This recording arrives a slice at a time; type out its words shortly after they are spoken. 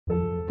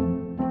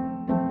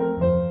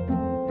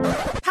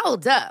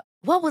Hold up.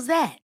 What was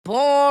that?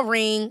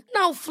 Boring.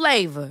 No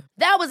flavor.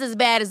 That was as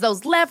bad as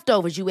those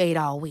leftovers you ate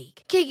all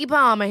week. Keke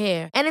Palmer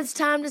here, and it's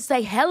time to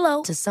say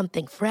hello to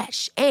something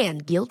fresh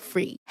and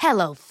guilt-free.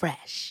 Hello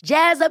Fresh.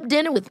 Jazz up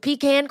dinner with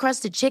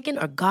pecan-crusted chicken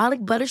or garlic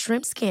butter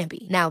shrimp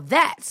scampi. Now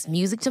that's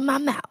music to my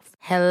mouth.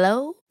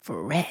 Hello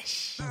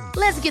Fresh.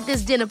 Let's get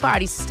this dinner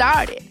party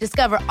started.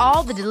 Discover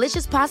all the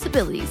delicious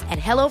possibilities at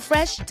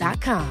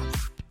hellofresh.com.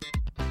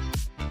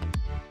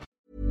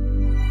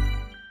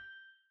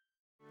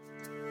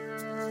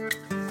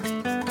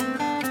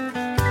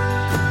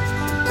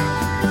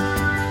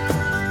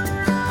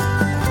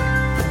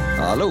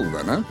 Hallå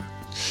vänner,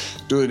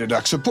 då är det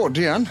dags för podd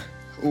igen.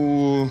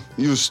 Och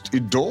just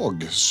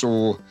idag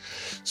så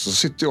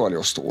sitter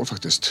jag står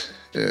faktiskt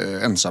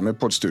ensam i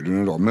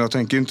poddstudion idag. Men jag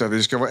tänker inte att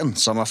vi ska vara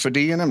ensamma för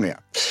det nämligen.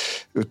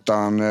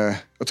 Utan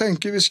jag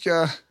tänker vi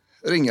ska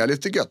ringa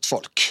lite gött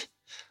folk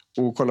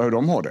och kolla hur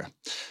de har det.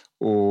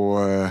 Och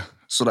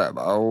sådär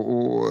va.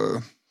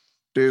 Och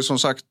det är som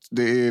sagt,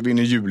 vi är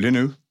inne i juli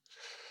nu.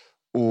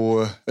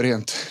 Och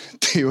rent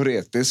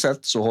teoretiskt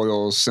sett så har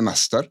jag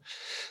semester.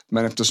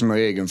 Men eftersom jag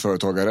är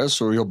egenföretagare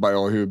så jobbar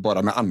jag ju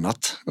bara med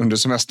annat under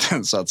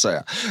semestern så att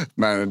säga.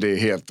 Men det är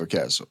helt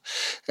okej så.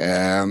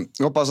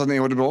 Jag hoppas att ni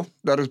har det bra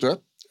där ute.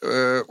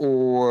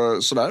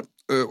 Och sådär.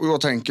 Och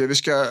jag tänker vi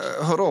ska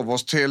höra av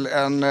oss till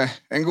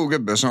en god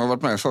gubbe som har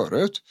varit med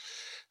förut.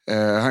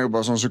 Han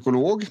jobbar som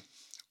psykolog.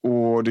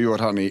 Och det gör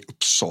han i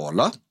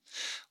Uppsala.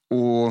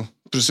 Och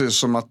precis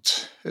som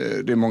att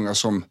det är många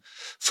som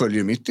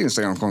följer mitt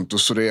Instagramkonto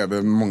så det är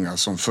även många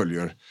som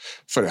följer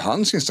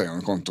hans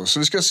Instagramkonto. Så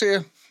vi ska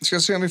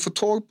se om vi får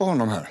tag på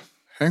honom här.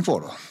 Häng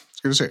kvar då.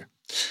 Ska vi se.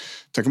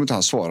 Tänk om inte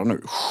han svarar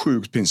nu.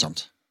 Sjukt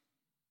pinsamt.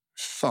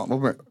 Fan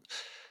vad med.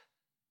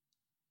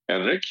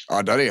 Henrik?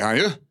 Ja, där är han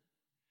ju.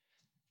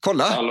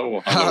 Kolla.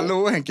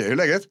 Hallå Henke, hur är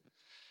läget?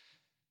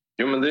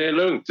 Jo men det är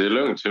lugnt.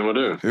 Hur mår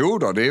du? Jo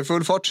då, det är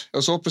full fart.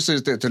 Jag sa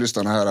precis det till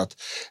lyssnarna här att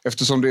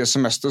eftersom det är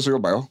semester så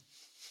jobbar jag.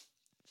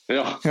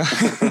 Ja.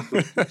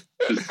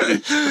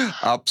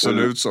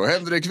 Absolut så.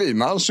 Henrik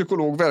Wiman,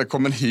 psykolog,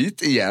 välkommen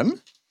hit igen.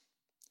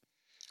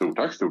 Stort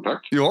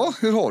tack. Ja,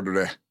 hur har du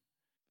det?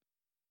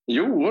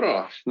 Jo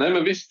då. Nej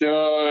men visst,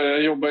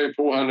 jag jobbar ju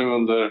på här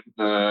nu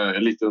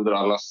lite under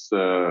allas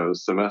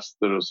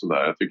semester och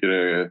sådär. Jag tycker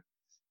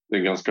det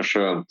är ganska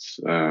skönt.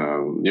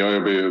 Jag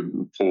jobbar ju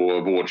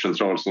på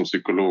vårdcentral som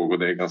psykolog och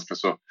det är ganska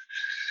så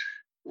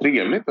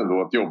trevligt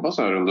ändå att jobba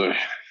så här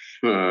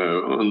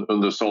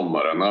under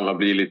sommaren.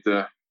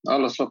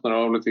 Alla slappnar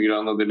av lite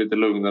grann och det är lite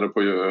lugnare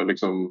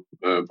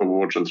på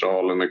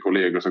vårdcentralen med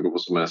kollegor som går på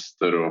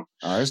semester.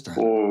 Ja, just det.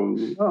 Och,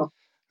 ja,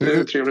 det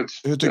är trevligt.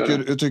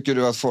 Hur tycker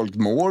du att folk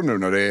mår nu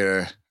när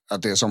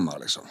det är sommar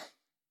liksom?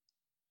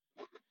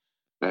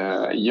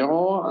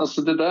 Ja,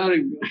 alltså det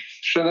där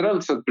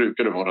generellt sett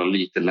brukar det vara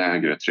lite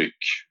lägre tryck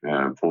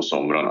på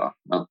somrarna.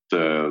 Att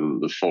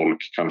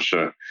folk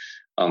kanske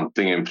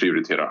antingen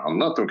prioriterar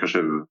annat, de kanske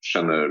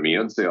känner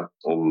med sig att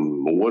de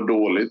mår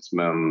dåligt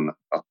men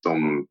att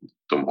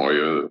de har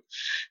ju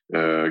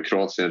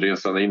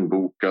Kroatienresan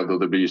inbokad och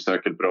det blir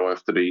säkert bra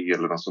efter det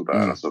eller något sånt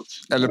där. Så att,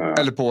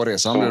 eller på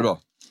resan nu då?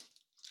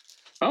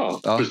 Ja.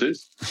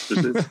 Precis.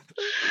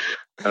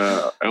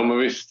 Ja men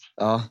visst.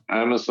 Ja.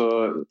 Men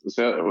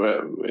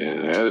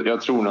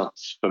jag tror att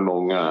för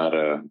många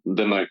är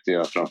det märkte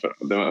jag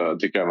det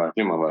tycker jag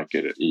verkligen man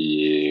märker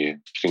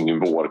kring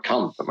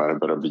vårkanten när det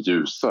börjar bli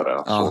ljusare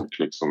att folk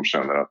liksom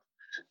känner att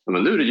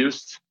men nu är det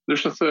ljust, nu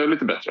känns det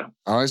lite bättre.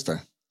 Ja just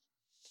det.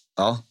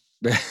 Ja.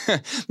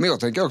 Men jag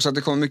tänker också att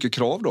det kommer mycket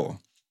krav då.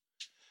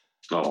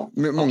 Ja,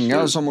 många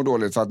absolut. som mår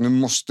dåligt för att nu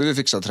måste vi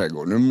fixa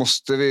trädgård, nu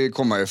måste vi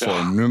komma i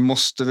form, nu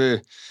måste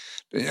vi.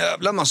 Det är en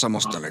jävla massa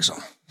måsten liksom.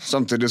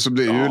 Samtidigt så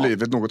blir ju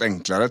livet något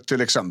enklare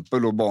till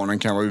exempel och barnen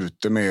kan vara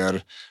ute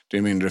mer, det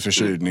är mindre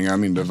förkylningar,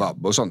 mindre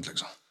vabb och sånt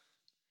liksom.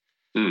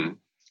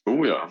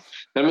 Oh ja.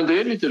 Nej, men det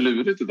är lite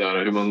lurigt det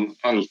där hur man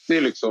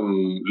alltid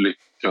liksom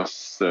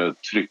lyckas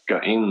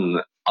trycka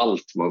in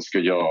allt man ska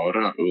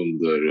göra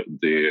under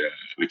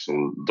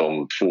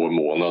de 2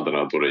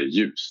 månaderna då det är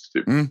ljust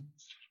typ.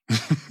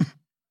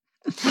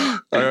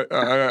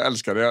 Jag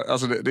älskar det.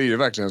 Alltså det är ju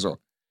verkligen så.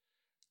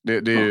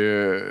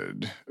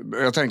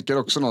 Jag tänker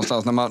också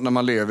någonstans när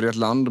man lever i ett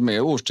land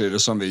med årstider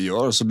som vi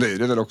gör så blir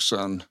det väl också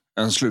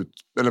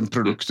en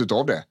produkt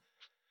utav det.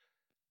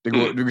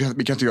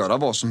 Vi kan inte göra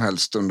vad som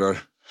helst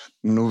under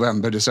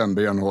november,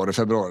 december, januari,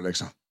 februari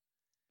liksom.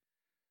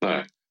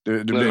 Nej.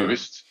 Det blir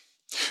visst.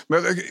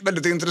 Men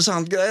väldigt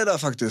intressant grej där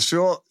faktiskt. För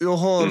jag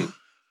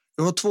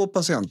har 2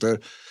 patienter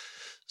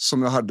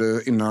som jag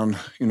hade innan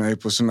jag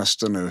gick på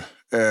semester nu.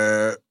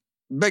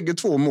 Bägge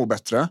 2 mår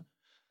bättre.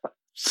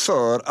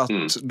 För att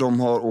de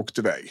har åkt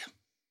iväg.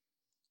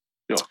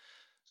 Ja.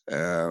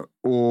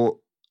 Och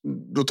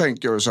då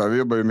tänker jag så här, vi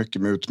jobbar ju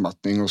mycket med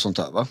utmattning och sånt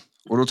här va.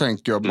 Och då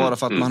tänker jag, bara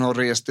för att man har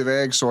rest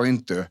iväg så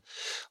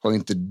har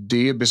inte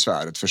det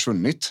besväret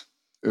försvunnit.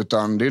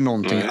 Utan det är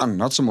någonting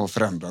annat som har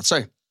förändrat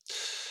sig.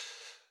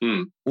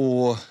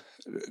 Och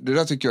Det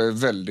där tycker jag är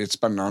väldigt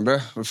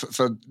spännande.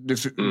 För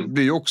det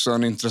blir ju också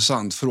en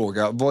intressant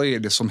fråga. Vad är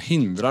det som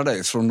hindrar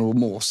dig från att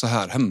må så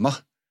här hemma?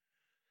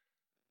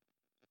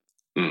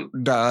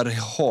 Där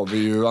har vi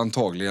ju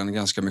antagligen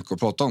ganska mycket att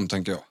prata om,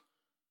 tänker jag.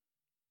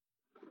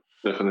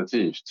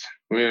 Definitivt.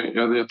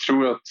 Jag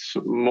tror att,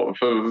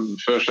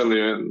 för jag känner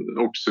ju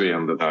också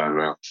igen det där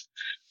med att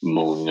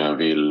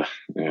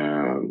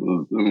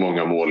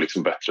många mår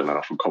liksom bättre när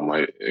de får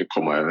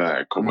komma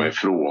iväg, komma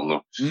ifrån.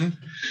 Och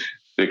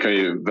det kan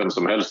ju vem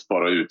som helst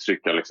bara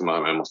uttrycka liksom,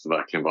 att jag måste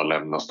verkligen bara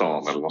lämna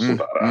stan eller något sånt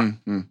där.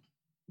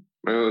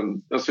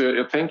 Men alltså,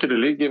 jag tänker det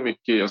ligger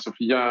mycket i, alltså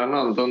för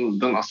hjärnan,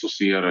 den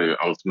associerar ju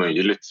allt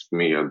möjligt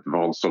med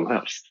vad som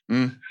helst.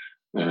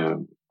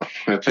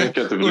 Jag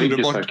tänker att det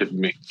ligger säkert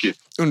mycket.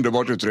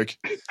 Underbart uttryck.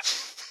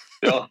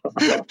 Ja.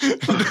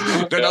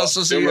 Den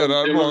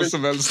associerar vad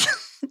som helst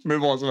med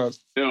vad som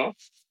helst. Ja,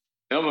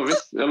 men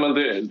visst. Ja, men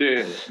det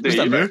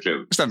är ju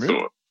verkligen stämmer.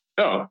 Så.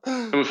 Ja,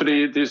 men för det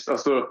är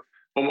alltså,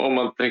 om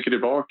man tänker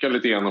tillbaka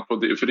lite grann på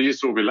det, för det är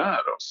så vi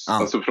lär oss. Ja.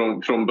 Alltså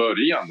från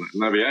början,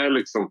 när vi är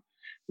liksom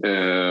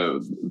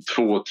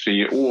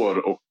 2-3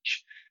 år och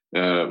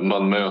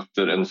man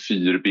möter en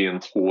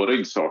 4-bent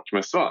hårig sak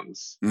med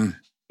svans.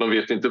 Man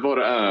vet inte vad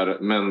det är,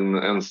 men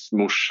ens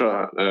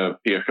morsa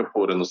pekar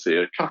på den och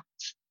säger katt.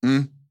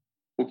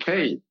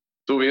 Okej,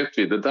 då vet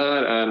vi. Det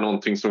där är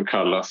någonting som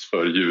kallas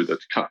för ljudet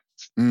katt.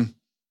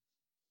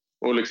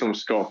 Och liksom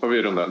skapar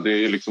vi den där. Det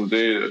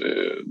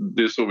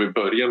är så vi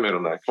börjar med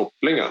de här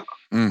kopplingarna.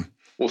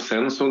 Och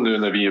sen så nu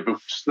när vi är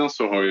vuxna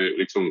så har ju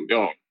liksom,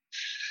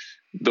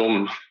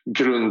 de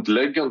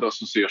grundläggande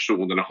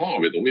associationerna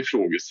har vi. De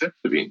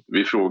ifrågasätter vi inte.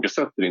 Vi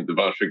ifrågasätter inte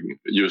varför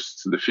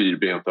just det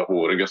 4-benta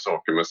håriga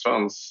saker med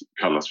svans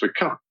kallas för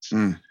katt.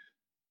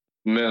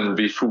 Men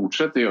vi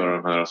fortsätter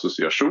göra de här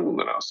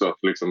associationerna. Så att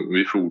liksom,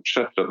 vi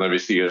fortsätter att när vi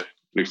ser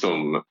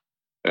liksom,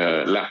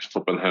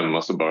 laptopen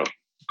hemma så bara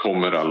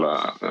kommer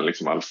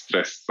all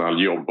stress,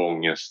 all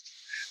jobbångest.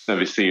 När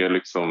vi ser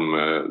liksom,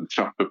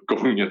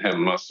 trappuppgången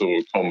hemma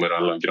så kommer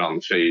alla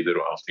grannfejder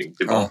och allting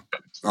tillbaka.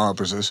 Ja,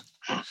 precis.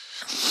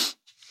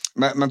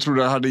 Men tror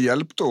du det hade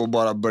hjälpt då att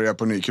bara börja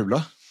på ny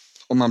kula?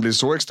 Om man blir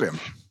så extrem?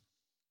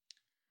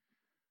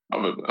 Ja,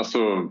 men alltså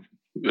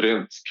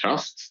rent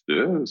krasst,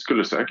 det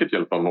skulle säkert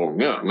hjälpa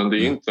många. Men det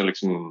är inte en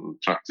liksom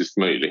praktisk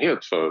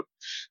möjlighet för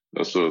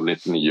alltså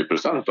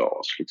 99% av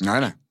oss. Liksom.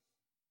 Nej.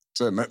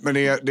 Så, men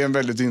det är en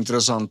väldigt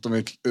intressant, om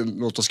vi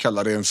låt oss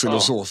kalla det en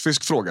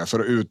filosofisk fråga för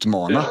att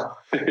utmana.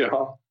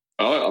 Ja,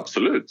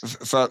 absolut.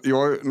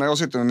 För när jag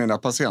sitter med mina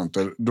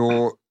patienter,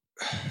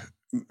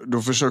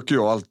 då försöker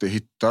jag alltid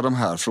hitta de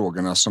här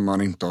frågorna som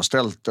man inte har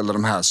ställt, eller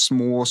de här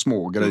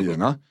små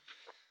grejerna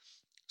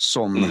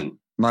som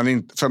man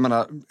inte, för jag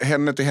menar,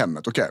 hemmet är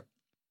hemmet, okej.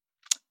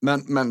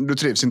 Men du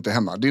trivs inte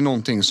hemma. Det är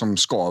någonting som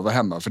ska vara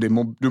hemma, för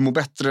du mår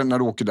bättre när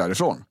du åker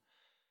därifrån.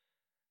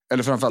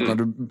 Eller framförallt när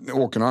du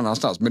åker någon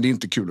annanstans, men det är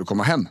inte kul att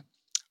komma hem.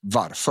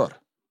 Varför?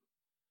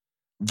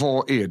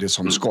 Vad är det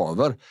som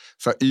skaver?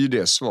 För i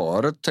det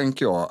svaret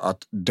tänker jag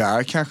att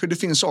där kanske det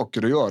finns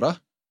saker att göra.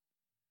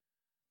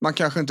 Man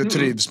kanske inte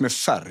trivs med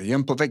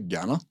färgen på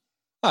väggarna.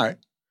 Nej.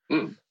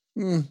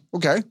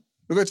 Okej,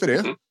 då vet vi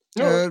det.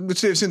 Du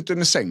trivs inte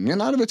med sängen,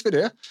 då vet vi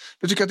det.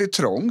 Du tycker att det är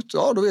trångt,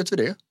 ja då vet vi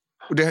det.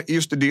 Och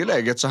just i det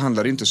läget så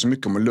handlar det inte så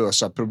mycket om att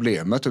lösa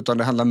problemet, utan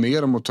det handlar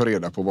mer om att ta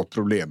reda på vad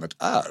problemet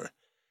är.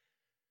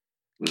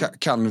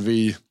 Kan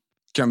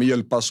vi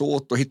hjälpas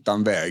åt och hitta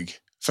en väg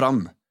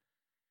fram?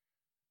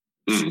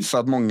 För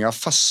att många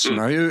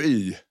fastnar ju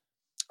i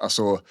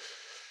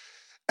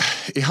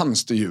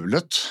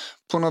hamsterhjulet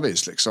på något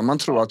vis. Liksom. Man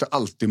tror att det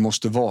alltid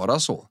måste vara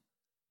så.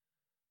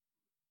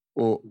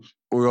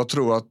 Och jag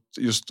tror att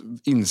just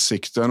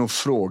insikten och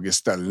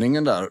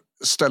frågeställningen där,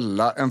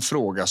 ställa en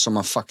fråga som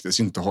man faktiskt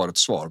inte har ett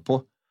svar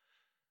på.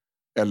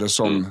 Eller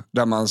som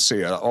där man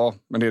ser,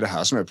 men det är det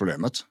här som är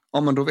problemet.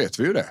 Ja, men då vet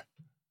vi ju det.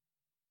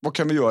 Vad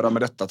kan vi göra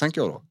med detta,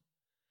 tänker jag då?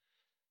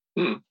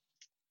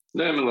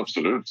 Nej, men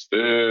absolut.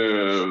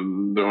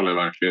 Det håller jag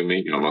verkligen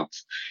med om. Att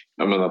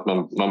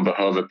man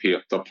behöver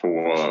peta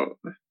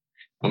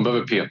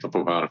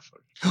på varför.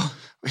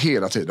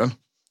 Hela tiden.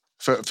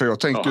 För jag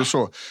tänker ju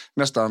så,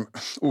 nästan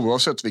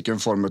oavsett vilken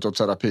form av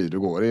terapi du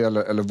går i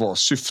eller vad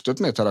syftet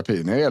med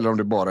terapin är, eller om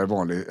det bara är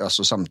vanlig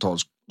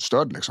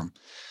samtalsstöd liksom,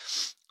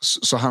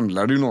 så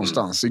handlar det ju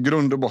någonstans, i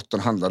grund och botten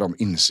handlar det om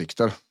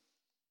insikter.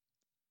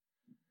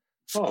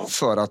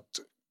 För att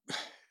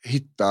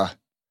hitta,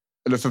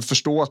 eller för att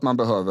förstå att man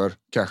behöver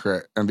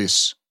kanske en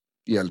viss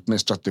hjälp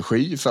med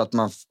strategi, för att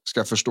man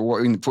ska förstå och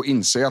få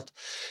inse att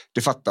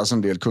det fattas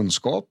en del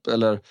kunskap,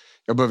 eller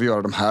jag behöver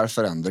göra de här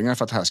förändringarna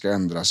för att det här ska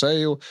ändra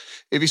sig, och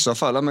i vissa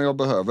fall men jag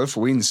behöver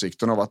få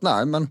insikten av att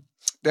nej, men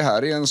det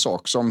här är en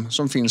sak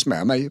som finns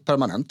med mig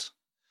permanent,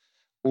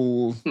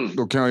 och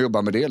då kan jag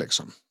jobba med det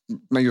liksom.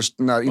 Men just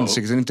när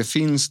insikten inte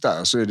finns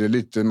där så är det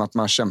lite med att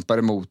man kämpar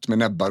emot med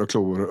näbbar och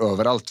klor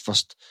överallt,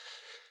 fast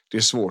det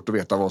är svårt att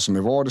veta vad som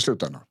är vad i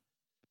slutändan.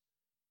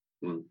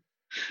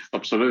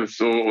 Absolut.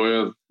 Och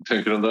jag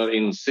tänker de där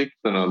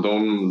insikterna,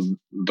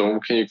 de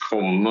kan ju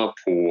komma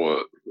på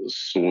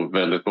så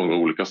väldigt många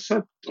olika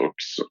sätt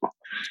också.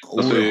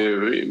 Alltså,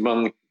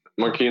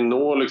 man kan ju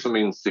nå liksom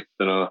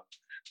insikterna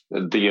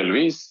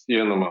delvis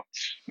genom att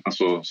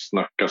alltså,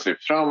 snacka sig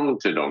fram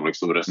till dem,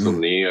 liksom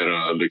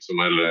resonera liksom,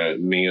 eller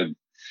med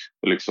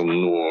liksom,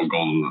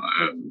 någon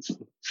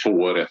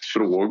få rätt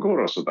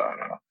frågor och sådär.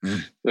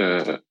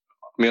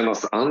 Medan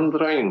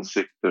andra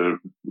insikter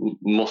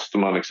måste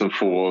man liksom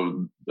få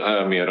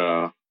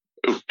mera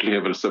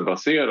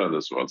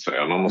upplevelsebaserade så att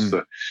säga. Man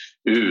måste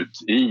ut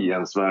i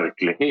ens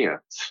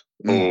verklighet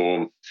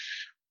och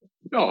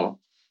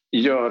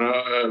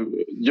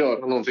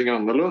göra någonting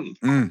annorlunda.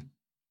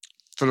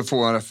 För att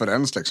få en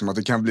referens liksom, att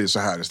det kan bli så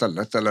här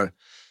istället eller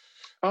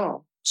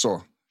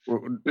så.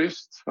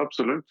 Visst,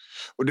 absolut.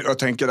 Och jag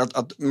tänker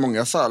att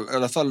många fall, i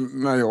alla fall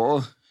när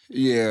jag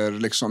ger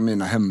liksom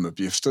mina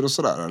hemuppgifter och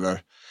sådär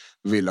eller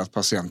vill att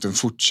patienten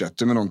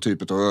fortsätter med någon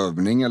typ av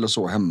övning eller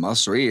så hemma,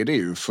 så är det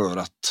ju för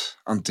att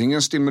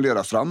antingen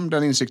stimulera fram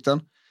den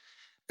insikten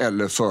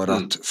eller för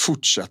att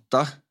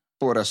fortsätta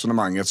på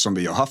resonemanget som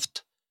vi har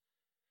haft.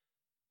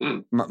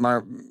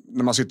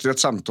 När man sitter i ett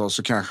samtal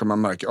så kanske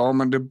man märker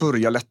men det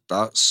börjar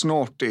lätta,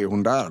 snart är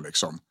hon där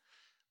liksom.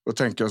 Och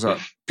tänker jag så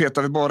här,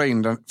 petar vi bara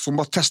in den, får man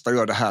bara testa att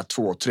göra det här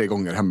 2-3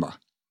 gånger hemma,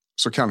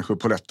 så kanske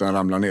polletten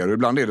ramlar ner. Och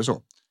ibland är det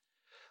så.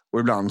 Och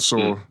ibland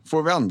så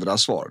får vi andra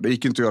svar. Det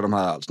gick inte att göra de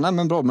här alls. Nej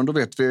men bra, men då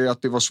vet vi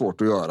att det var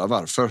svårt att göra.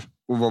 Varför?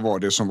 Och vad var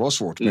det som var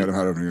svårt med den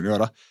här övningen att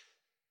göra?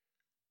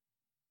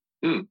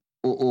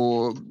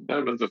 Och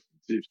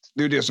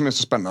det är ju det som är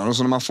så spännande. Och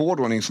så när man får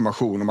då en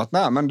information om att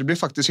nej, men det blir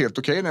faktiskt helt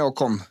okej när jag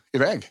kom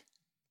iväg.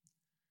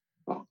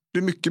 Det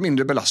är mycket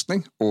mindre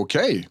belastning.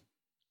 Okej.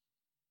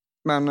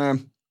 Men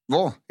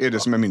vad är det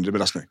som är mindre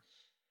belastning?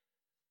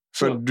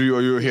 För du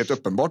gör ju helt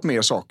uppenbart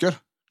mer saker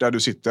där du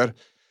sitter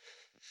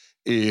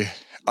i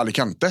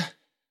Alicante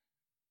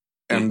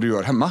än du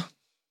gör hemma.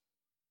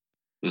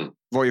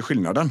 Vad är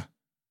skillnaden?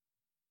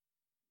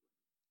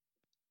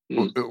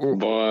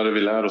 Och vad är det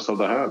vi lär oss av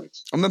det här?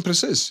 Liksom? Ja, men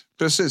precis.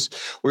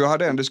 Och jag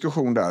hade en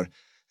diskussion där.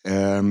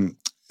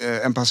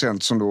 En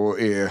patient som då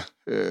är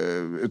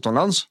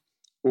utomlands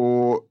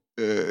och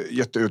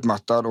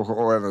jätteutmattad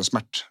och även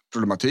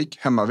smärtproblematik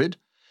hemma vid.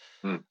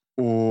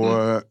 Och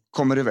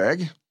kommer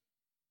iväg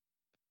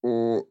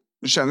och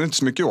känner inte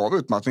så mycket av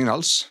utmattningen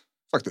alls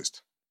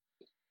faktiskt.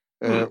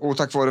 Och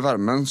tack vare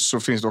värmen så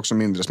finns det också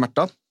mindre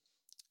smärta.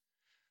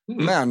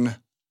 Men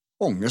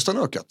ångesten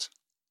har ökat.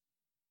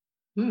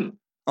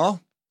 Ja,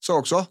 så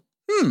också.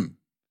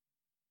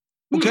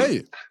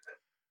 Okej.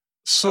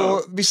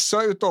 Så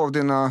vissa utav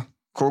dina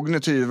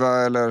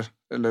kognitiva eller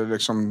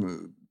liksom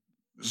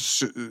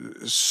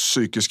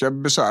psykiska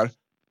besvär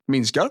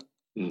minskar.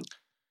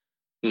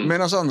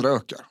 Medan andra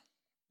ökar.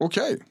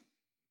 Okej.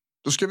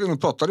 Då ska vi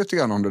nog prata lite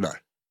grann om det där.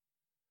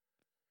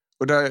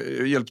 Och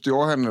där hjälpte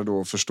jag henne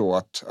då att förstå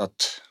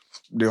att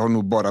det har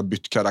nog bara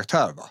bytt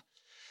karaktär, va?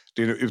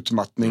 Det är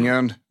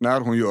utmattningen, när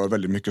hon gör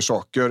väldigt mycket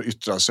saker,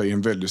 yttrar sig i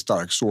en väldigt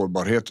stark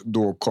sårbarhet,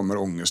 då kommer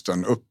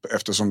ångesten upp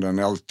eftersom den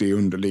är alltid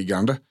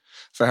underliggande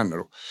för henne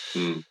då.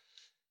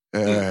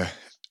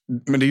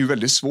 Men det är ju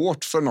väldigt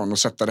svårt för någon att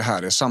sätta det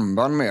här i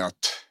samband med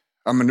att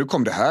men nu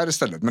kom det här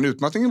istället, men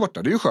utmattningen är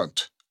borta, det är ju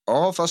skönt.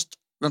 Ja, fast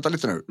vänta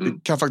lite nu.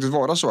 Det kan faktiskt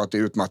vara så att det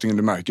är utmattningen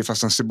du märker,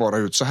 fast den ser bara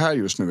ut så här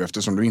just nu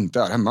eftersom du inte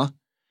är hemma.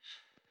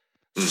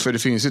 För det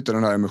finns inte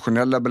den här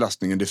emotionella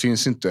belastningen, det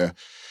finns inte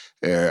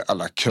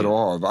alla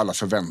krav, alla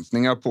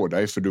förväntningar på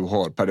dig, för du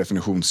har per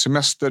definition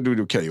semester, du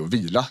är okej att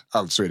vila,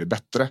 alltså är det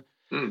bättre.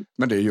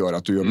 Men det gör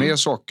att du gör mer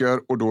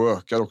saker och då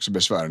ökar också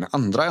besvären i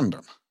andra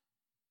änden.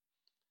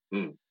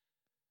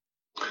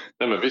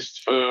 Nej, men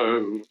visst,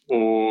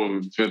 och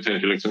jag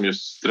tänker liksom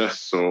just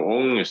stress och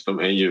ångest, de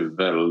är ju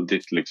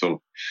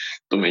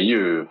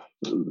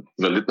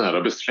väldigt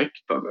nära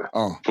besläktade,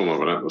 får man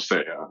väl ändå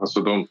säga.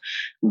 Alltså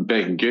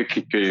bägge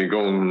kickar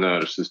igång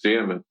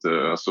nervsystemet,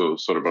 alltså,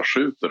 så det bara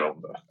skjuter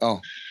om det.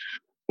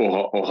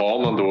 Och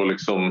har man då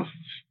liksom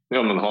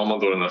har man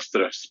då den här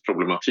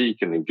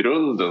stressproblematiken i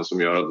grunden som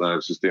gör att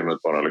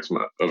nervsystemet bara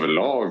liksom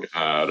överlag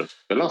är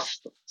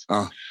belastat.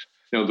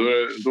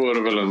 Då är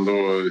det väl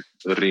ändå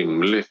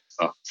rimligt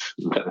att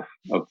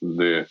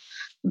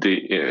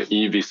det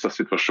i vissa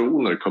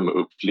situationer kommer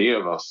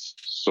upplevas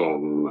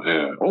som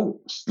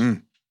ångest.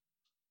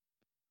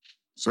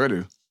 Så är det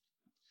ju.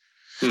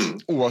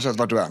 Oavsett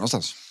vart du är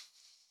någonstans.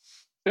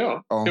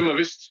 Ja, men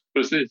visst,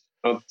 precis.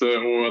 Och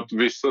att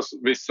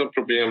vissa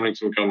problem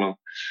liksom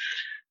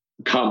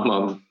kan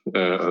man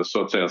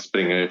så att säga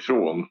springa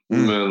ifrån.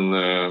 Men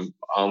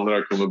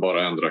andra kommer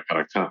bara ändra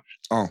karaktär.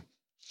 Ja.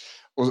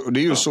 Och det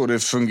är ju så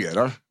det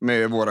fungerar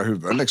med våra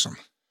huvuden liksom.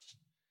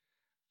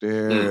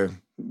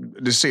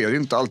 Det ser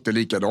inte alltid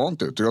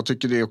likadant ut. Och jag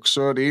tycker det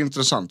är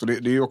intressant. Och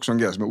det är också en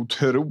grej som är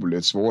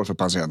otroligt svår för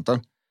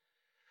patienten.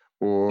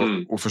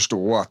 Och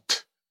förstå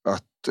att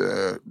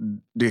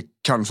det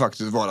kan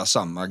faktiskt vara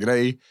samma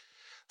grej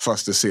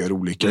fast det ser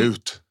olika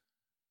ut.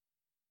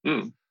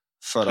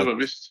 För att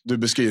du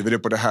beskriver det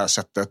på det här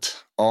sättet.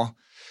 Ja.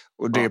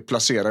 Och det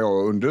placerar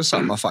jag under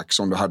samma fack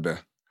som du hade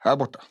här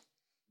borta.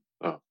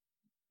 Ja,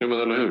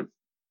 men eller hur?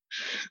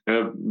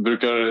 Jag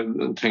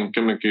brukar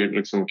tänka mycket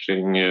liksom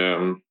kring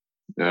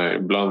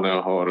ibland när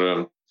jag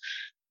har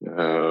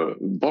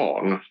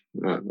barn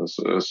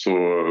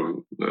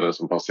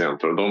som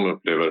patienter och de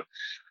upplever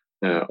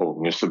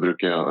ångest, så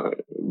brukar jag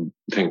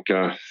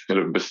tänka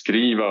eller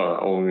beskriva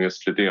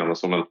ångest lite grann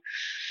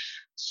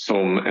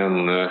som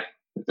en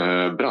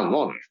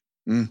brandvarnare.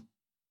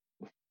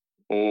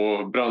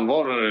 Och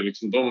brandvarnare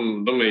liksom,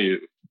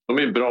 de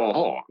är bra att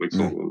ha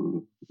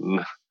liksom,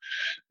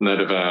 när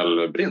det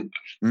väl brinner,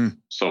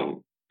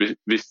 som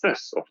vid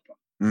stress ofta.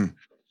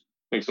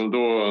 Liksom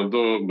då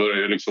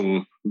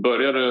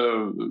börjar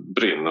det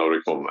brinna och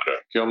det kommer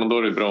rök. Ja, men då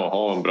är det bra att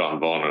ha en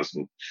brandvarnare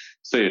som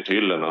säger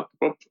till en att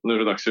nu är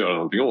det dags att göra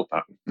någonting åt det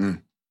här.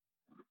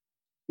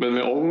 Men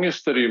med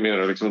ångest är det ju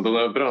mer liksom, de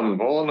där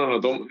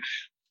brandvarnarna,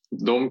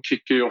 de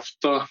kickar ju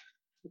ofta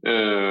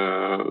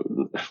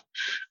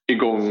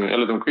igång,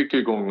 eller de kickar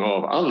igång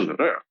av all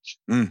rök.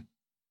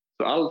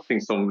 Så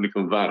allting som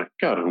liksom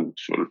verkar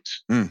hotfullt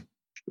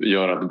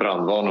gör att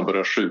brandvarnaren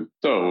börjar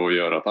skjuta och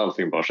gör att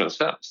allting bara känns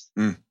hemskt.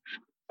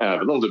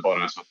 Även om det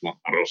bara är så att man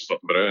har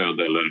rostat bröd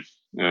eller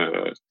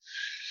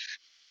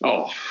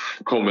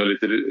kommer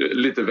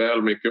lite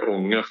väl mycket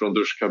ånga från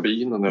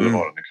duschkabinen eller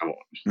vad det kan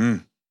vara.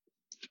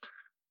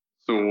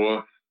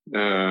 Så,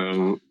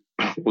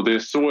 och det är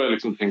så jag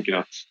liksom tänker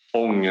att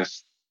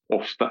ångest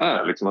ofta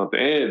är. Liksom att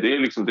det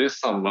är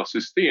samma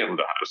system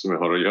det här som vi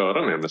har att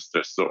göra med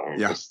stress och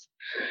ångest.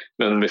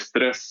 Ja. Men med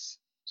stress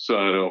så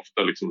är det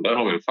ofta liksom, där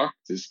har vi en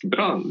faktisk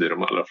brand i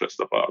de allra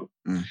flesta fall.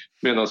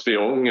 Medan vid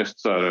ångest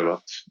så är det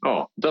att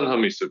den har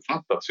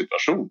missuppfattat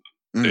situationen.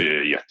 Det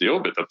är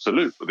jättejobbigt,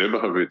 absolut. Och det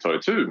behöver vi ta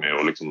itu med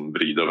och liksom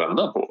vrida och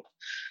vända på.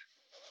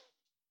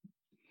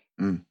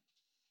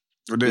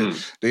 Och det är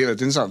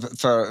väldigt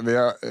intressant. För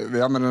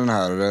vi använder den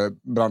här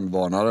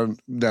brandvarnaren,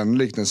 den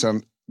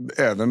liknelsen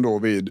även då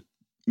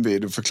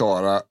vid att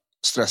förklara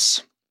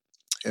stress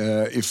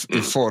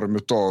i form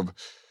av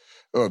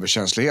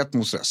överkänslighet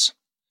mot stress.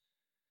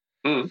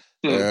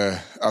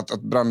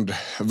 Att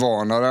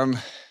brandvarnaren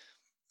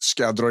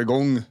ska dra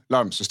igång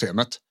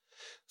larmsystemet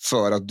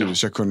för att du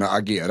ska kunna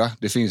agera.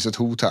 Det finns ett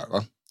hot här,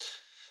 va?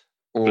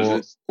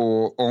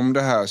 Och om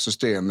det här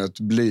systemet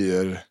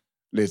blir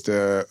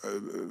lite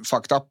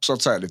fucked up så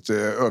att säga, lite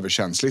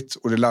överkänsligt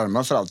och det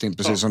larmar för allting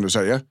precis som du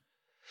säger.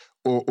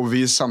 Och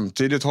vi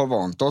samtidigt har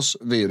vant oss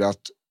vid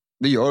att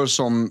vi gör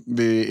som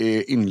vi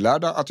är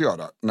inlärda att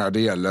göra när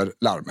det gäller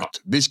larmet.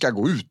 Vi ska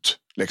gå ut,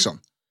 liksom.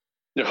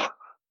 Ja,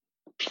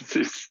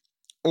 precis.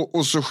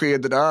 Och så sker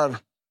det där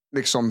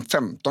liksom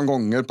 15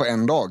 gånger på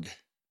en dag.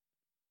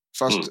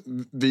 Fast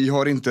vi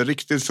har inte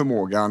riktigt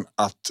förmågan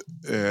att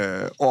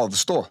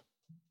avstå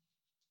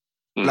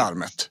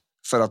larmet.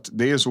 För att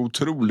det är så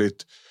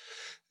otroligt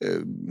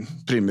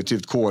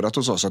primitivt kodat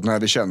hos oss att när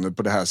vi känner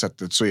på det här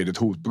sättet så är det ett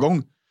hot på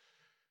gång.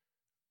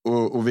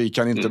 Och vi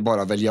kan inte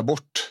bara välja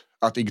bort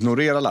att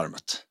ignorera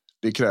larmet.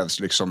 Det krävs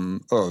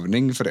liksom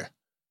övning för det.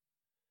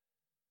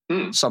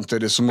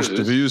 Samtidigt så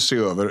måste vi ju se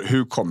över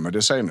hur kommer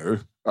det sig nu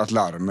att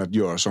larmet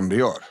gör som det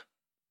gör.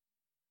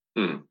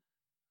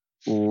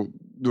 Och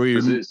då är ju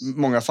i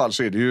många fall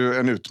så är det ju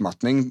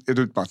ett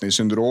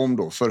utmattningssyndrom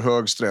då, för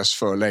hög stress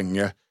för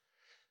länge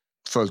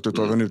följt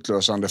av en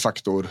utlösande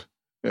faktor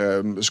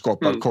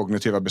skapar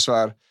kognitiva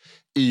besvär.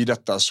 I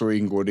detta så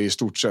ingår det i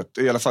stort sett,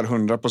 i alla fall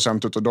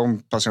 100% av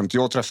de patienter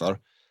jag träffar,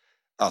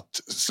 att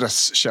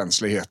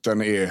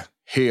stresskänsligheten är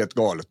helt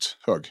galet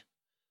hög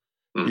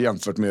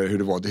jämfört med hur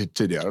det var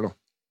tidigare då.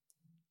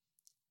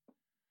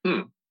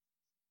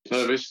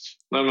 Nej, visst.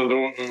 Nej, men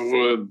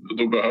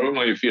då behöver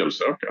man ju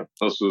felsöka.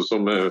 Alltså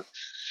som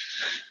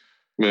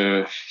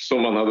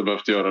man hade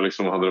behövt göra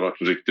liksom, hade det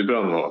varit en riktig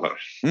brandvarnare.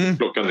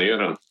 Plocka ner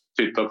den,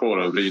 titta på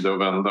den, vrida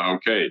och vända.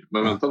 Okej,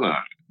 men vänta nu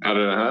här. Är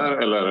det här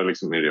eller är det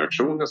liksom en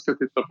reaktion jag ska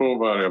titta på?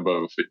 Vad är det jag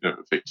behöver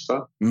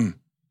fixa?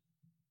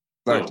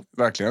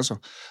 Verkligen så.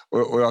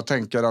 Och jag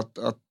tänker att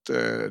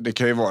det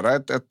kan ju vara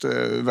ett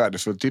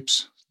värdefullt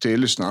tips till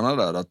lyssnarna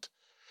där, att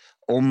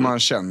om man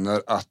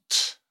känner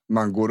att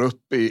man går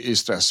upp i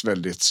stress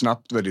väldigt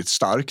snabbt, väldigt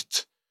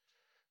starkt,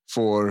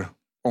 får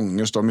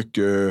ångest av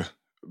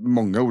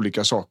många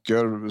olika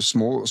saker,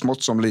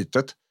 smått som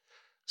litet,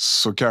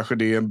 så kanske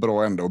det är en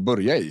bra ände att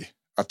börja i.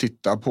 Att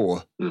titta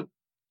på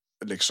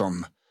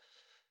liksom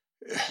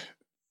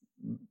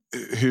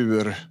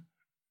hur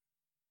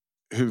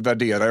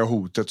värderar jag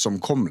hotet som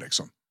kom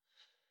liksom.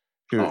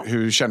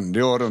 Hur kände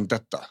jag runt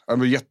detta? Jag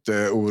var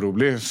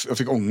jätteorolig. Jag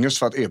fick ångest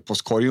för att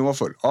e-postkorgen var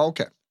full. Ja,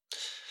 okej.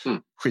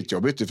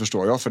 Skitjobbigt, det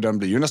förstår jag, för den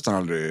blir ju nästan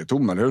aldrig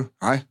tom, eller hur?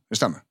 Nej, det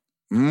stämmer.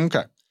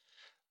 Okej.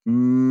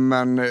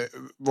 Men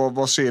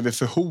vad ser vi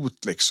för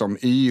hot liksom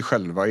i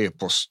själva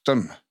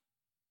e-posten?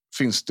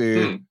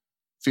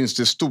 Finns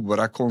det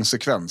stora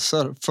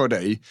konsekvenser för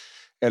dig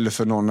eller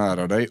för någon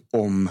nära dig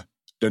om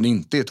den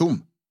inte är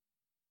tom?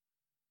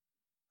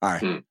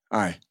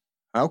 Nej.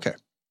 Okej.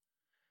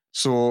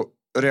 Så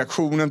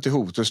reaktionen till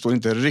hotet står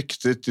inte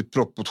riktigt i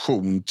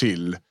proportion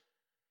till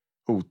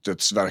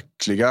hotets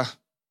verkliga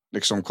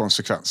liksom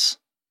konsekvens.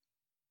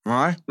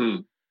 Nej.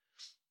 Mm.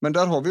 Men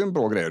där har vi en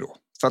bra grej då.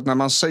 För att när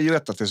man säger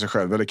detta till sig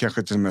själv, eller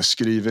kanske till och med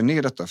skriver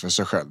ner detta för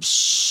sig själv,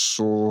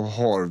 så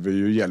har vi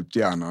ju hjälpt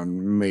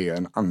hjärnan med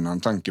en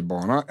annan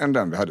tankebana än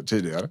den vi hade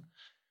tidigare.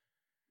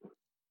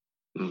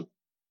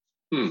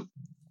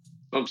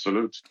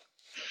 Absolut.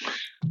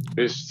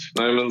 Visst.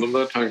 Nej, men de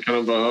där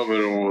tankarna behöver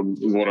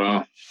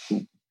våra...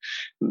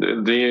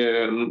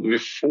 vi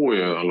får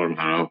ju alla de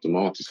här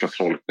automatiska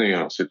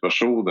tolkningarna av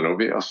situationer,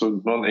 och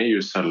man är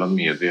ju sällan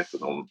medveten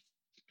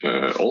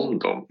om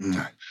dem.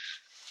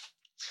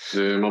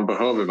 Man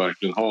behöver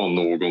verkligen ha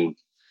någon,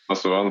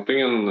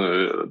 antingen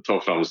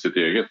ta fram sitt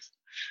eget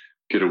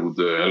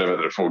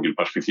eller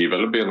fågelperspektiv,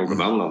 eller be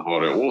någon annan ha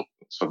det åt,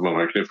 så att man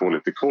verkligen får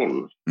lite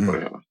koll på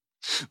det här.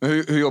 Men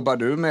hur jobbar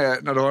du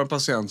med när du har en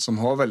patient som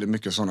har väldigt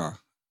mycket sådana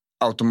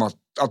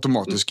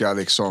automatiska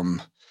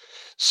liksom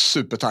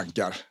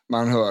supertankar?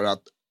 Man hör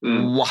att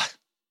wow,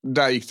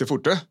 där gick det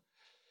fort.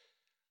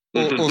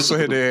 Och så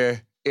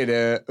är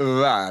det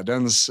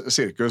världens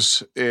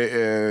cirkus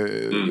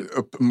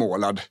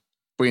uppmålad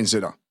på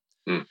insidan.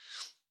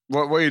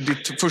 Vad är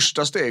ditt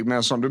första steg med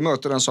en sån? Du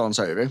möter en sån,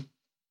 säger vi.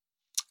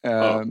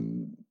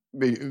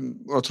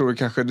 Jag tror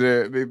kanske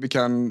vi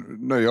kan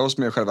nöja oss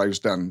med själva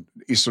just den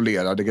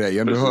isolerade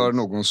grejen. Du hör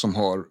någon som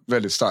har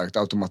väldigt starkt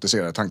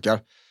automatiserade tankar.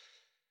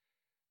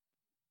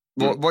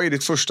 Vad är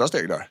ditt första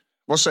steg där?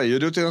 Vad säger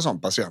du till en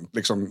sån patient?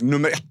 Liksom,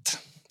 nummer 1.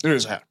 Nu är det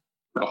så här.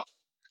 Ja.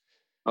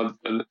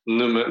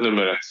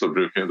 Nummer 1 så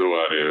brukar då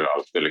är det ju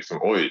alltid liksom,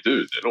 oj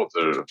du,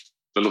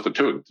 det låter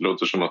tungt. Det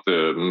låter som att det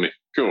är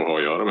mycket att ha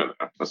att göra med det.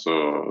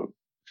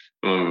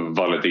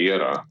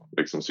 Validera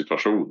liksom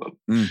situationen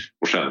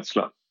och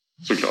känslan.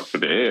 Såklart, för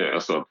det är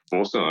att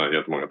få sådana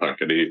jättemånga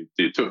tankar,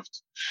 det är tufft.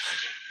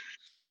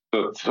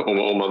 Så att,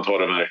 om man tar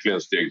det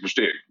verkligen steg för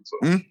steg.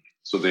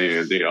 Så det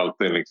är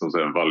alltid liksom så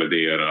här,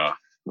 validera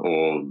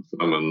och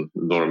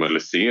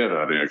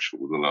normalisera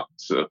reaktionen. Att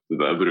det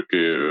där brukar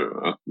ju,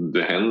 att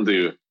det händer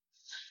ju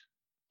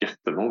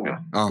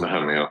jättemånga. Det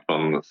här med att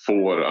man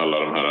får alla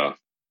de här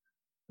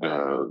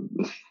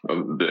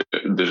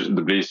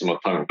det blir som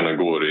att tankarna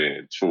går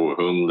i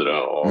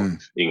 200 av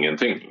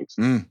ingenting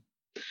liksom.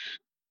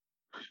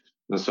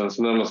 Men sen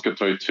så när man ska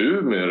ta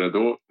itu med det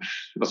då,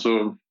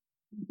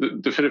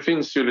 för det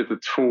finns ju lite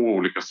 2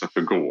 olika sätt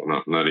att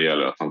gå när det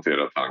gäller att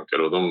hantera tankar,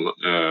 och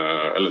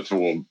eller 2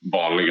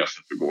 vanliga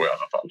sätt att gå i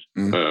alla fall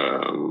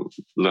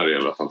när det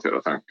gäller att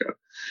hantera tankar.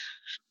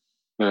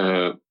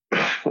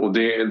 Och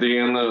det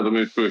ena, de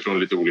utgår ifrån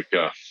lite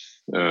olika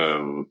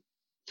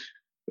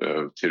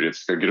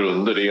teoretiska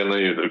grunder. Det ena är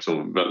ju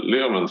liksom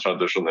väldigt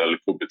traditionell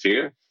KBT,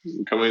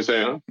 kan man ju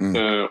säga.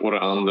 Och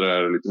det andra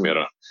är lite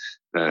mera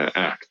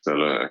ACT,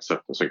 eller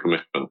Acceptance and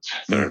Commitment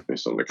Therapy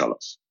som det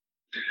kallas.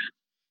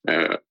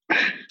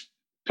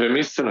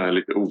 Premisserna är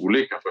lite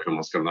olika för hur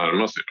man ska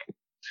närma sig dem.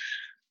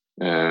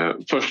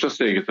 Första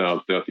steget är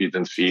alltid att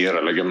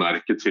identifiera, lägga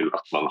märke till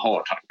att man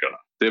har tankarna.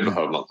 Det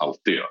behöver man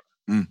alltid göra.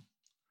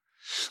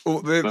 Och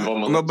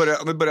om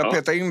vi börjar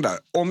peta in där.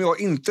 Om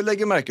jag inte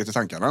lägger märke till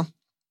tankarna,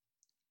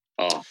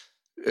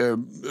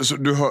 så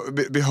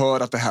vi hör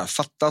att det här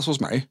fattas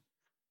hos mig.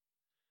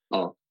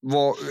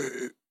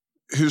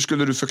 Hur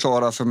skulle du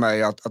förklara för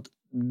mig att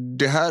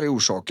det här är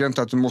orsaken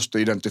till att du måste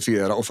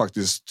identifiera och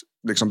faktiskt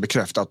liksom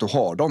bekräfta att du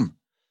har dem?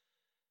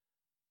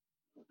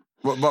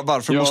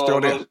 Varför måste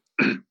jag det?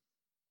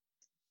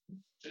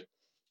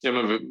 Ja,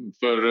 men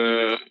för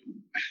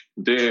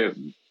det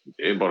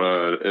är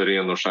bara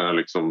ren och skär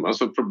liksom,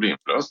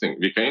 problemlösning.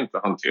 Vi kan inte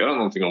hantera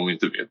någonting om vi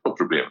inte vet vad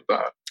problemet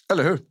är.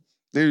 Eller hur?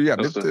 Det är ju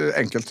jävligt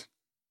enkelt.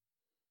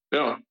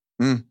 Ja,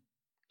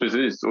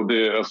 precis. Och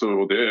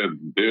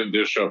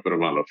det köper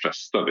de allra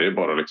flesta. Det är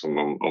bara liksom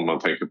om man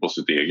tänker på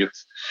sitt eget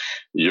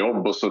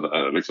jobb och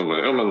sådär. Liksom,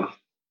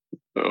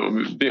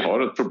 vi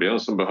har ett problem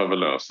som behöver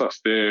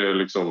lösas. Det är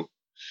liksom,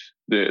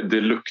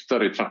 det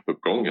luktar i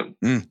trappuppgången.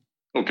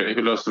 Okej,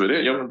 hur löser vi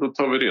det? Ja, men då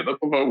tar vi reda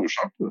på vad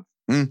orsaken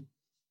är.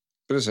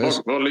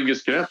 Precis. Var ligger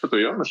skräpet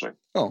och gömmer sig?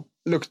 Ja,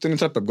 lukten i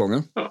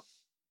trappuppgången. Ja.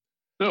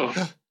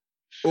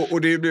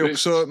 Och det blir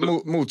också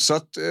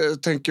motsatt,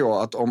 tänker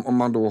jag, att om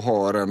man då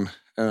har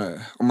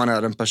om man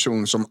är en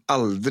person som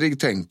aldrig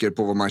tänker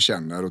på vad man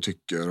känner och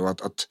tycker, och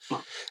att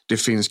det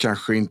finns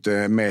kanske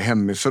inte med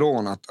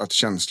hemifrån att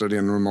känslor är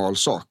en normal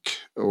sak,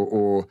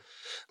 och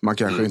man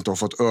kanske inte har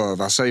fått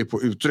öva sig på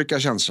att uttrycka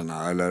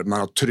känslorna, eller man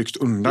har tryckt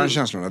undan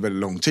känslorna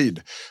väldigt lång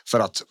tid för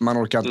att man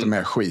orkar inte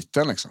med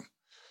skiten liksom.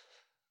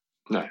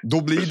 Nej,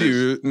 då blir det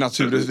ju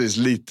naturligtvis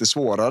lite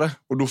svårare,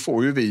 och då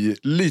får ju vi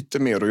lite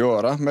mer att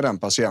göra med den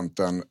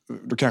patienten.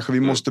 Då kanske vi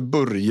måste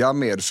börja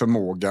med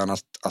förmågan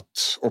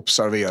att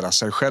observera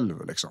sig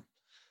själv liksom.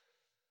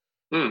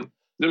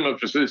 Ja, men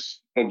precis.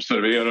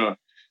 Observera.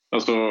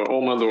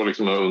 Om man då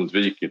liksom har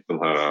undvikit den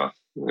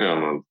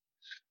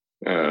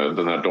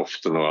här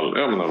doften och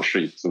all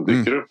skit som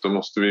dyker upp, då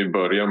måste vi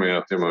börja med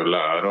att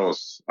lära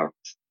oss att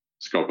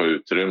skapa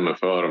utrymme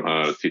för de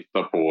här,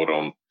 titta på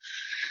dem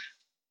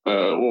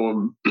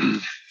och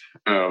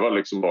öva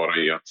liksom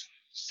bara i att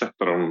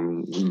sätta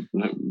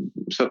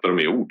dem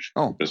i ord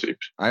i princip.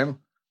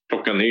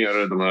 plocka ner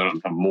det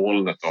här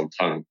molnet av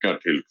tankar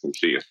till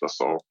konkreta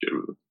saker.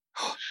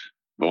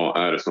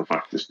 Vad är det som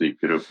faktiskt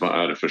dyker upp?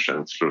 Vad är det för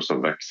känslor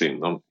som väcks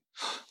inom?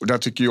 Och där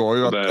tycker jag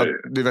ju att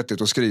det är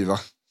vettigt att skriva.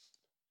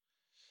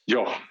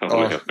 Ja, jag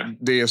håller helt med.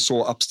 Det är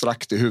så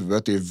abstrakt i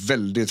huvudet. Det är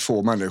väldigt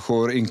få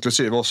människor,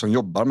 inklusive oss som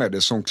jobbar med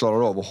det, som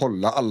klarar av att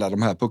hålla alla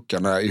de här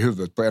puckarna i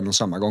huvudet på en och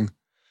samma gång.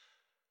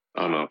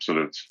 Ja, men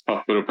absolut.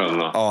 Papper och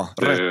penna. Ja,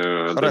 det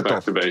är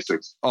back to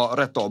basics. Ja,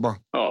 rätt av bara.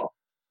 Ja.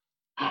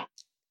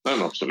 Nej,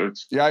 men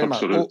absolut. Jajamän.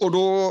 Absolut. Och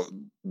då,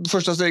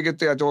 första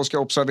steget är att jag ska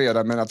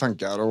observera mina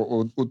tankar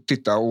och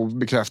titta och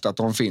bekräfta att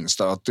de finns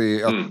där. Att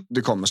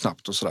det kommer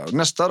snabbt och sådär.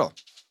 Nästa då?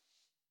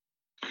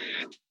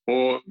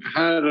 Och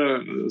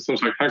här, som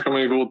sagt, här kan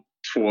man ju gå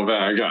två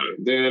vägar.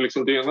 Det är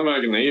liksom, den ena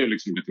vägen är ju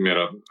liksom lite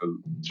mer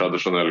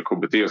traditionell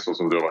KBT, så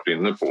som du har varit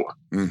inne på.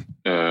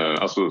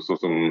 Alltså så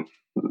som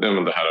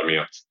det här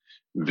med att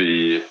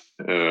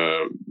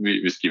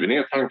vi skriver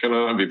ner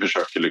tankarna, vi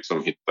försöker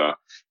liksom hitta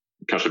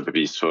kanske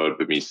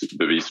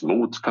bevis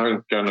mot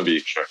tankarna, vi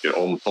försöker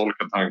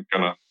omtolka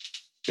tankarna,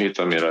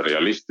 hitta mera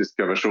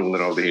realistiska versioner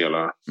av det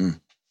hela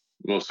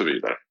och så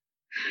vidare.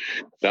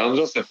 Det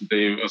andra sättet är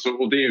ju,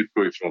 och det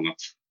utgår ifrån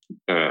att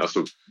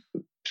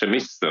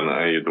premissen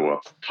är ju då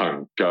att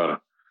tankar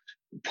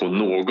på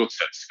något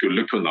sätt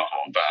skulle kunna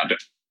ha värde.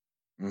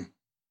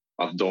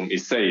 Att de i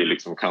sig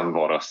liksom kan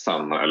vara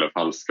sanna eller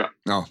falska.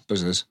 Ja,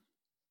 precis.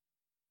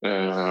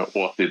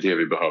 Och att det är det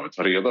vi behöver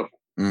ta reda på.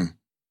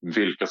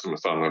 Vilka som är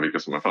sanna och vilka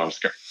som är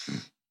falska.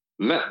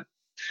 Men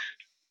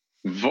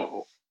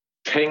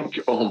tänk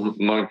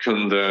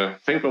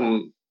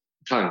om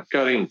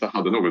tankar inte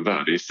hade något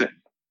värde i sig.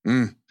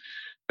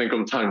 Tänk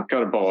om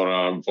tankar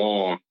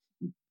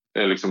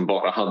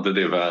bara hade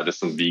det värde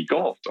som vi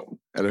gav dem.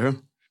 Eller hur?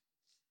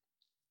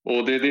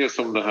 Och det är det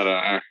som det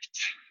här ACT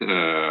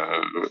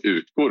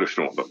utgår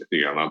ifrån då, lite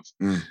grann. Att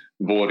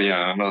vår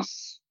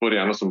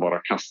hjärna som bara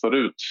kastar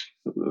ut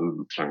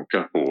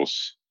tankar på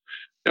oss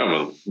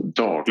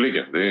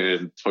dagligen. Det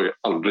tar ju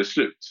aldrig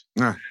slut.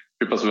 Nej.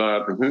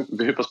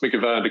 Hur pass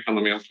mycket värde kan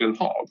de egentligen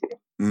ha då?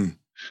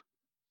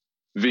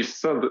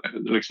 Vissa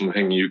liksom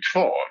hänger ju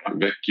kvar,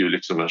 väcker ju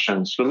liksom en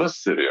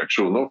känslomässig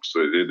reaktion också.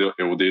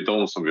 Och det är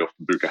de som vi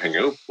ofta brukar hänga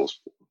upp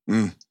oss på.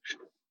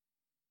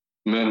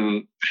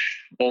 Men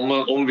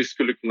om vi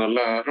skulle kunna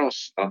lära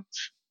oss att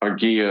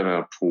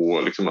agera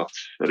på, liksom att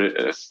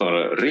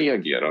snarare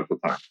reagera på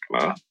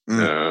tankarna,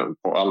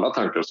 på alla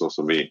tankar så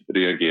som vi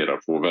reagerar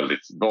på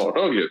väldigt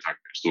vardagliga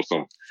tankar, så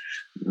som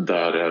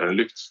där är en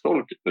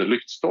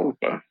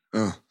lyktstolpe.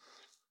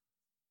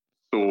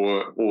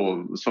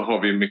 Så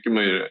har vi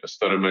mycket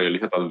större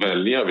möjlighet att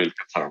välja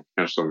vilka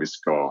tankar som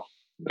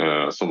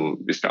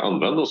vi ska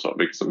använda oss av,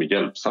 vilka som är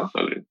hjälpsamma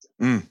eller inte.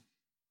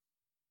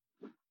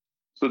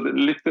 Så det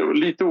är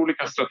lite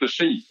olika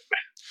strategier.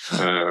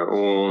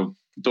 Och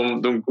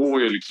de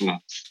går ju liksom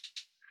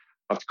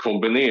att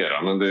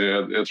kombinera, men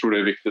jag tror det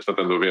är viktigt att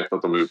ändå veta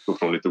att de utgår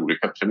från lite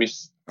olika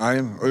premisser.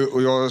 Nej,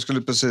 och jag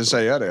skulle precis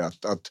säga det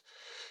att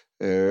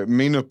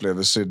min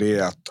upplevelse är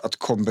det att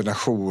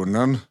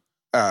kombinationen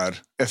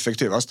är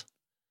effektivast.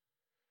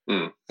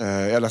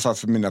 I alla fall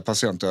för mina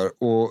patienter.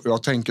 Och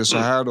jag tänker så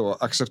här då,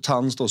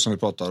 acceptans då som vi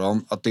pratar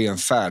om, att det är en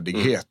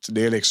färdighet.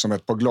 Det är liksom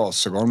ett par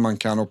glasögon, man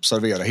kan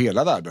observera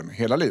hela världen,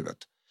 hela livet.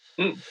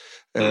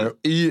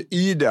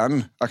 I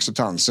den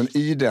acceptansen,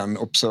 i den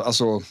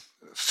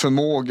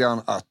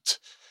förmågan att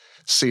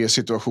se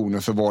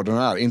situationen för vad den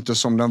är, inte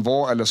som den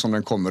var eller som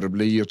den kommer att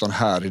bli, utan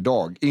här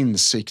idag.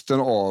 Insikten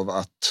av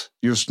att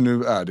just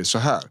nu är det så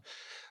här.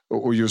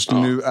 Och just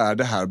nu är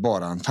det här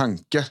bara en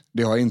tanke.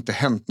 Det har inte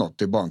hänt något,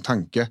 det är bara en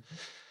tanke.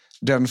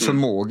 Den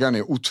förmågan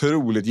är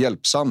otroligt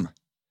hjälpsam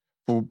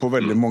på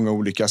väldigt många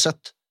olika sätt.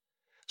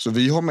 Så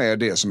vi har med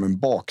det som en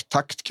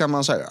baktakt, kan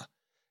man säga.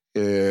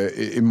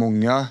 I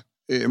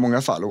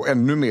många fall. Och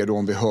ännu mer då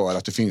om vi hör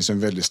att det finns en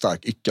väldigt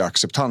stark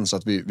icke-acceptans,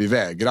 att vi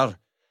vägrar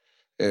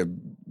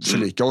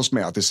förlika oss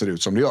med att det ser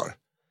ut som det gör.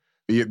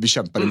 Vi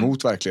kämpar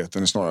emot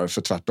verkligheten snarare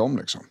för tvärtom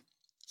liksom.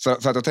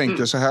 För att jag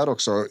tänker så här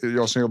också,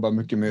 jag som jobbar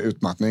mycket med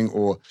utmattning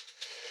och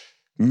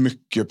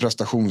mycket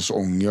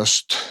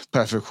prestationsångest,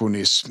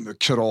 perfektionism,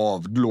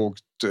 krav, lågt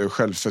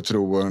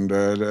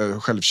självförtroende,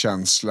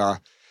 självkänsla,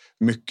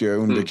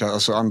 mycket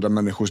alltså andra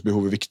människors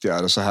behov är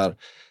viktigare så här.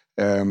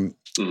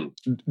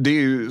 Det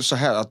är ju så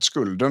här att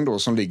skulden då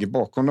som ligger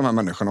bakom de här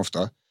människorna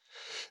ofta,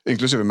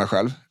 inklusive mig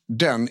själv,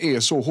 den är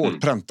så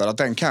hårt präntad att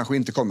den kanske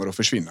inte kommer att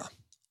försvinna.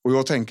 Och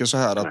jag tänker så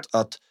här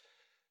att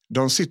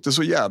de sitter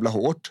så jävla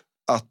hårt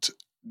att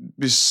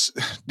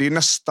det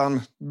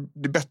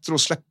är bättre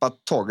att släppa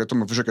taget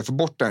om att försöka få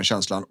bort den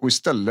känslan och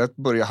istället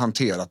börja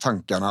hantera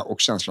tankarna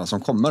och känslorna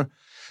som kommer.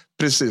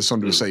 Precis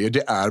som du säger,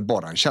 det är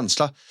bara en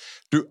känsla.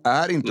 Du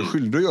är inte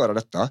skyldig att göra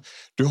detta.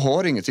 Du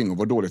har ingenting att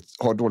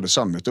ha dåligt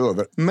samvete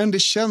över, men det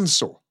känns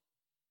så.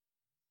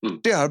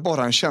 Det är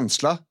bara en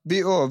känsla.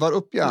 Vi övar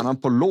upp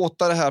hjärnan på att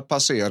låta det här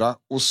passera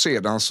och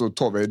sedan så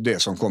tar vi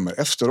det som kommer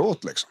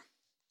efteråt liksom.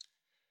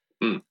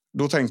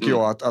 Då tänker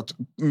jag att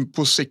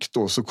på sikt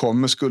då så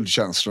kommer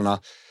skuldkänslorna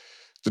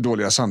det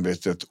dåliga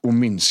samvetet att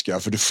minska,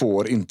 för du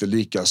får inte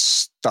lika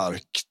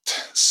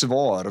starkt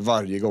svar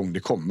varje gång det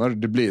kommer.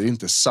 Det blir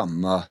inte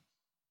samma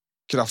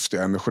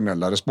kraftiga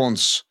emotionella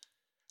respons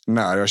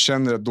när jag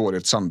känner ett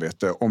dåligt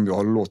samvete om jag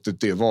har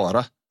låtit det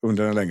vara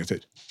under en längre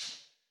tid.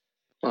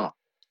 Ja,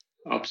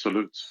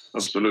 absolut.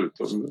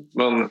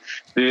 Men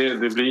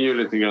det blir ju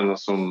lite grann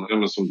som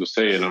du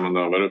säger när man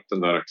övar upp den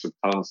där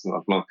acceptansen,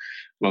 att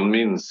man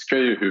minskar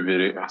ju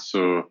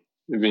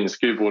vi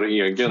minskar ju vår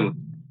egen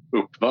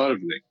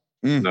uppvarvning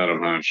när de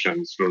här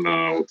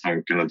känslorna och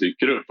tankarna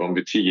dyker upp.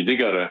 Om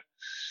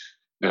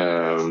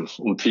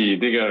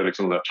tidigare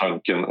liksom den där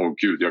tanken,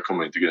 gud, jag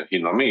kommer inte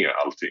hinna med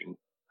allting.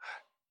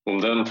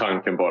 Om den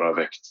tanken bara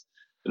väckt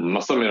en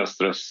massa mer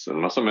stress,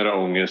 en massa mer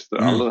ångest,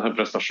 all den här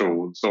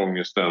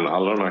prestationsångesten,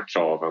 alla de här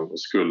kraven och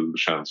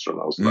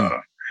skuldkänslorna och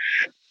sådär.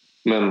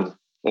 Men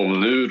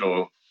om nu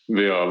då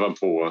vi övar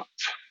på att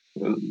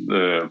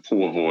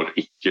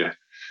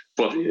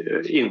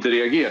inte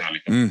reagera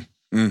lika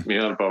med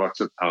hjälp av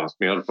acceptans,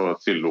 med hjälp av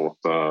att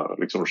tillåta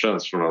liksom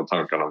känslorna och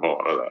tankarna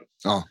vara där.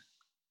 Ja.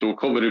 Då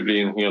kommer det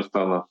bli en helt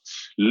annat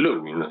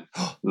lugn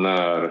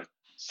när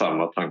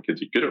samma tanke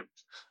dyker upp.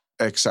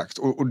 Exakt,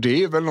 och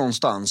det är väl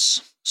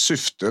någonstans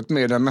syftet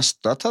med den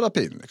mesta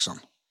terapin liksom.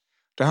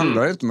 Det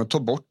handlar inte om att ta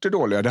bort det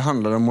dåliga, det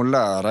handlar om att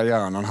lära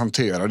hjärnan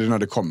hantera det när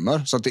det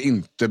kommer, så att det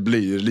inte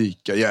blir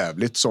lika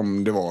jävligt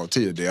som det var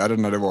tidigare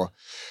när det var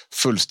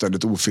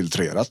fullständigt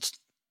ofiltrerat.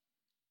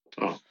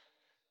 Ja,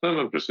 nej,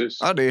 men precis.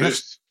 Ja, det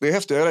är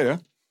häftiga grejer.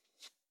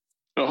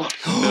 Ja,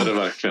 det är det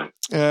verkligen.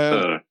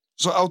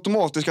 Så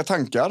automatiska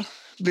tankar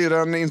blir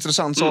en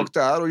intressant sak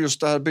där, och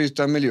just det här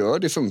byta miljö,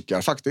 det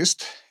funkar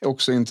faktiskt. Det är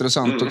också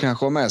intressant att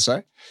kanske ha med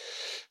sig.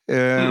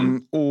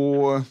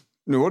 Och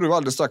nu har du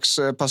alldeles strax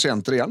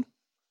patienter igen.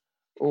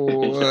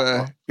 Och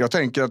jag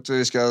tänker att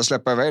vi ska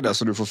släppa iväg det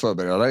så du får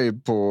förbereda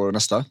dig på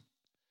nästa.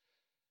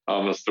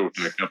 Ja, men stort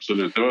tack,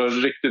 absolut. Det var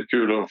riktigt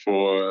kul att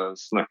få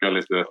snacka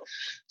lite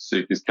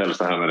psykisk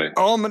hälsa här med dig.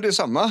 Ja, men det är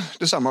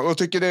samma. Och jag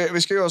tycker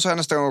vi ska göra så här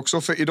nästa gång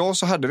också, för idag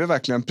så hade vi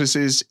verkligen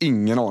precis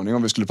ingen aning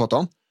om vi skulle prata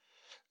om.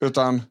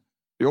 Utan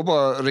jag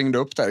bara ringde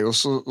upp dig och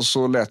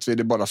så lät vi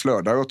det bara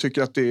flöda. Jag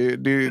tycker att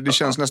det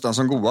känns nästan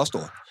som godast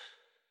då.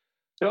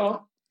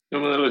 Ja,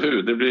 men eller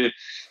hur?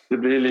 Det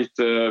blir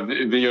lite,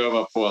 vi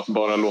övar på att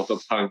bara låta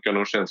tankarna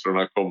och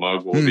känslorna komma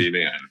och gå vi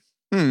med.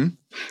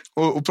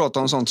 Och prata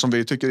om sånt som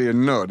vi tycker är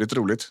nördigt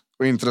roligt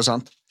och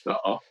intressant.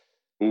 Ja.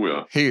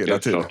 Hela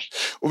tiden. Klart.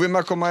 Och vill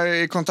man komma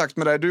i kontakt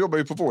med dig, du jobbar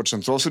ju på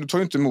vårdcentral, så du tar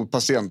ju inte emot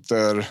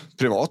patienter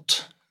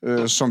privat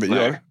som vi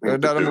gör.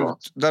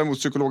 Däremot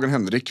psykologen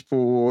Henrik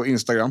på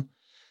Instagram.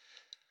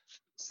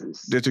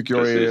 Precis. Det tycker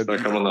jag är... där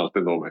kan man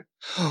alltid nå mig.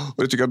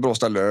 Och det tycker jag är ett bra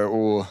ställe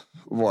att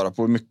vara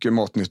på. Mycket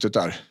matnyttigt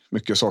där.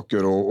 Mycket saker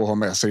att ha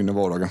med sig in i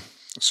vardagen.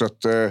 Så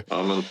att,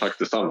 ja, men tack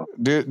detsamma.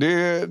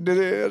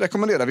 Det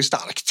rekommenderar vi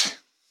starkt.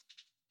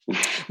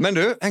 Men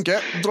du,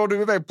 Henke, drar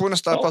du iväg på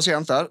nästa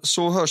patient där,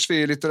 så hörs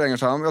vi lite längre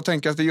fram. Jag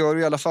tänker att vi gör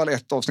i alla fall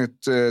ett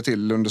avsnitt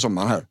till under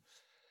sommaren här.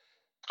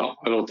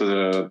 Ja, det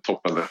låter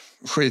toppen det.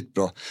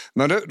 Skitbra.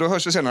 Men du, då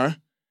hörs vi senare.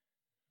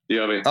 Det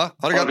gör vi. Ja,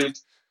 ha det gott.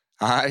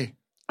 Hej.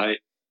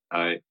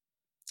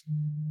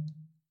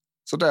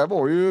 Så där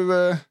var ju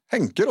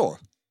Henke då.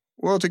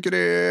 Och jag tycker det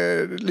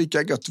är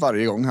lika gött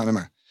varje gång han är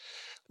med.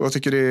 Och jag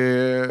tycker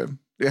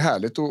det är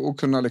härligt att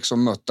kunna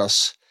liksom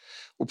mötas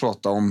och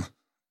prata om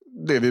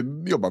det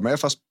vi jobbar med,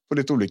 fast på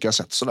lite olika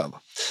sätt sådär,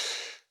 va.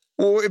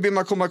 Och vill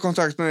man komma i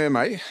kontakt med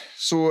mig,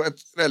 så ett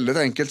väldigt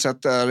enkelt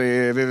sätt är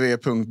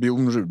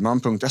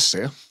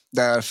www.bjornrudman.se.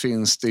 Där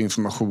finns det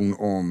information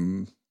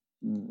om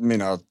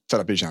mina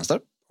terapitjänster,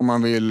 om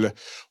man vill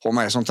ha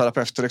mig som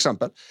terapeut till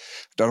exempel.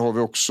 Där har vi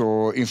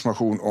också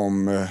information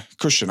om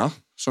kurserna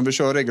som vi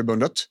kör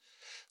regelbundet,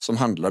 som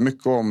handlar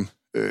mycket om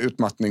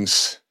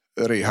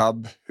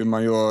utmattningsrehab, hur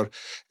man gör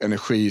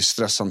energi,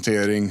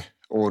 stresshantering,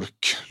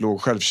 ork,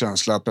 låg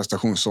självkänsla,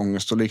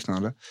 prestationsångest och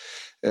liknande.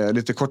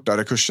 Lite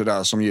kortare kurser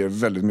där som ger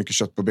väldigt mycket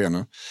kött på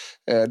benen.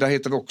 Där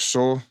hittar vi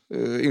också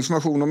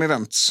information om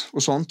events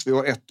och sånt. Vi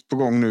har ett på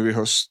gång nu i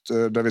höst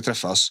där vi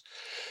träffas.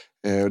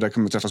 Där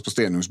kommer vi träffas på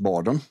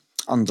Stenungsbaden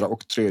 2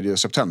 och 3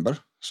 september.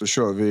 Så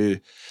kör vi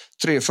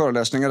 3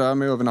 föreläsningar där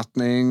med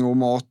övernattning och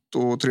mat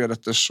och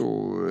 3-rätters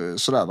och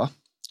sådär, va.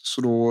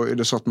 Så då är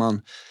det så att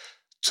man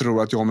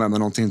tror att jag har med mig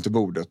någonting till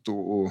bordet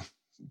och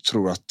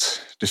tror att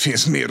det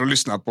finns mer att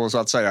lyssna på, så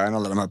att säga, än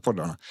alla de här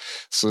poddarna.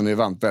 Så ni är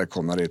varmt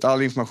välkomna dit.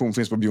 All information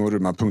finns på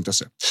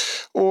bjornrudman.se.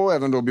 Och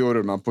även då Björn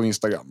Rudman på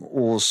Instagram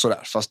och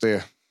sådär. Fast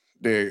det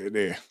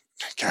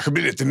kanske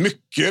blir lite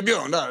mycket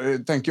Björn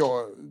där, tänker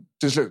jag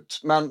till slut.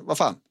 Men vad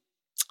fan,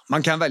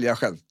 man kan välja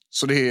själv.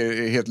 Så det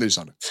är helt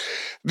lysande.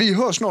 Vi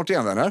hörs snart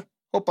igen, vänner.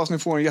 Hoppas ni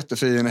får en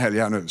jättefin helg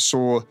här nu.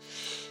 Så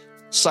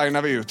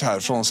signar vi ut här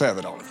från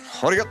Sävedalen.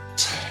 Ha det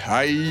gott.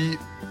 Hej!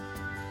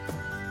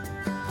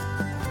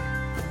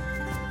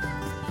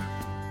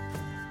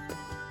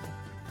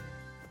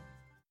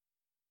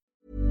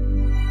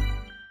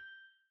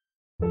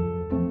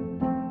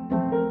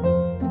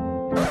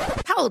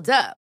 Hold up.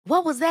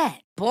 What was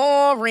that?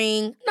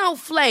 Boring. No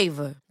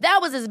flavor. That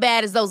was as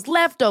bad as those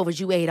leftovers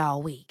you ate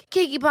all week.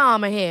 Keke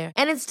Palmer here,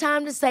 and it's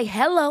time to say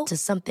hello to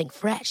something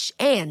fresh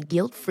and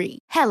guilt-free.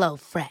 Hello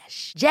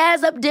Fresh.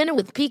 Jazz up dinner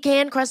with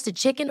pecan-crusted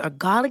chicken or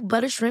garlic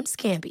butter shrimp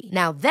scampi.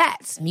 Now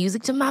that's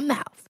music to my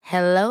mouth.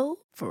 Hello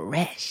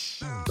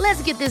Fresh.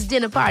 Let's get this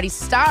dinner party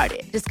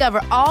started.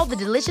 Discover all the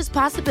delicious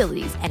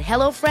possibilities at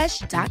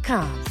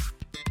hellofresh.com.